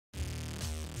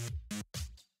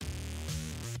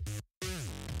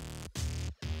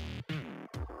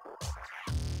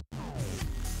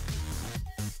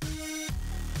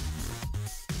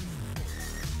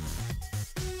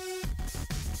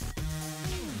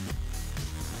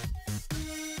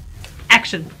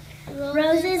Action.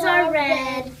 Roses are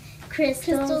red,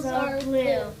 crystals are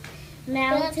blue,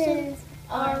 mountains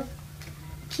are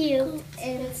cute,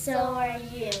 and so are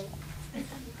you.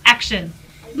 Action.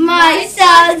 My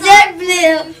socks are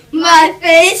blue, my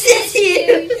face is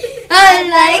huge, I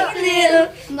like blue,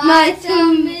 my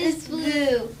tongue is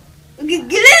blue.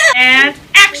 And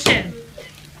action.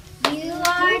 You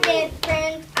are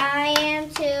different, I am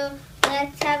too.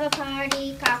 Let's have a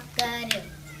party, cock-a-doodle.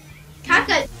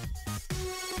 Cock-a.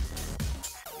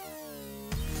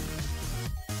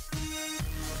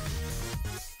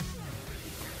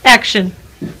 Action.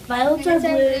 Violets are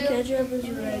blue, ketchup is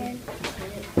red.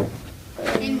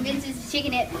 And Vince is a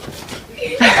chicken head.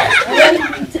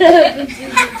 Vince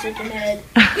is a chicken head.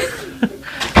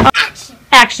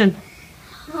 Action.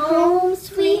 Home,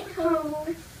 sweet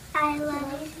home, I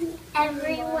love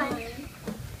everyone.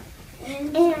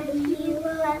 And you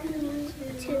love me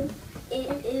too.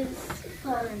 It is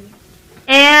fun.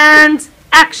 And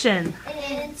action.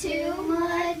 In 2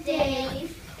 more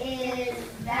days is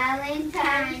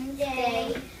Valentine's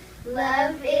Day.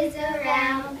 Love is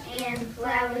around and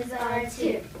flowers are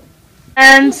too.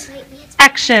 And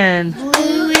action.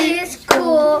 Blue is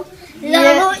cool,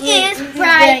 yellow is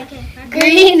bright,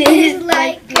 green is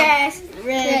like grass,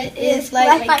 Red is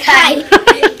like a kite.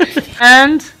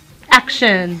 And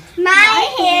action.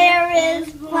 My hair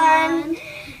is blonde.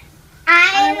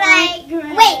 I like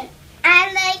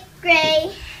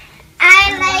gray.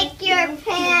 I like your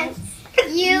pants.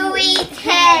 You eat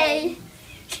hay.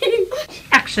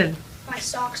 Action. My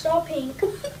socks are pink,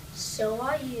 so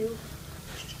are you.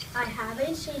 I have a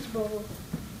cheese bowl.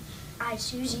 I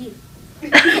choose you.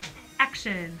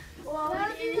 Action.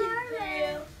 Roses are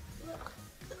red.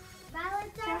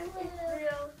 Violets are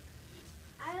blue.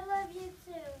 I love you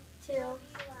too.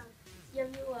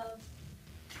 Yummy love.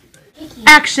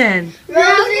 Action.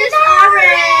 Roses are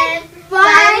red.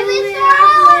 Violets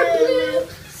are blue.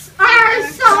 Our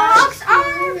socks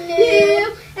are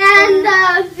blue. And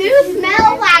the zoo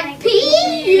smell like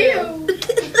pee.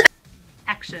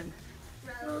 Action.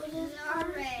 Roses are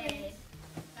red.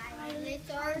 Violets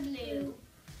are blue.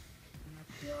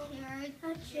 You're a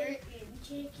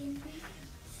chicken.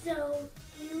 So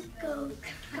you go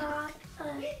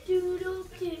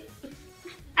cock-a-doodle-doo.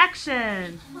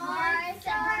 Action. Hearts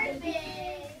are big.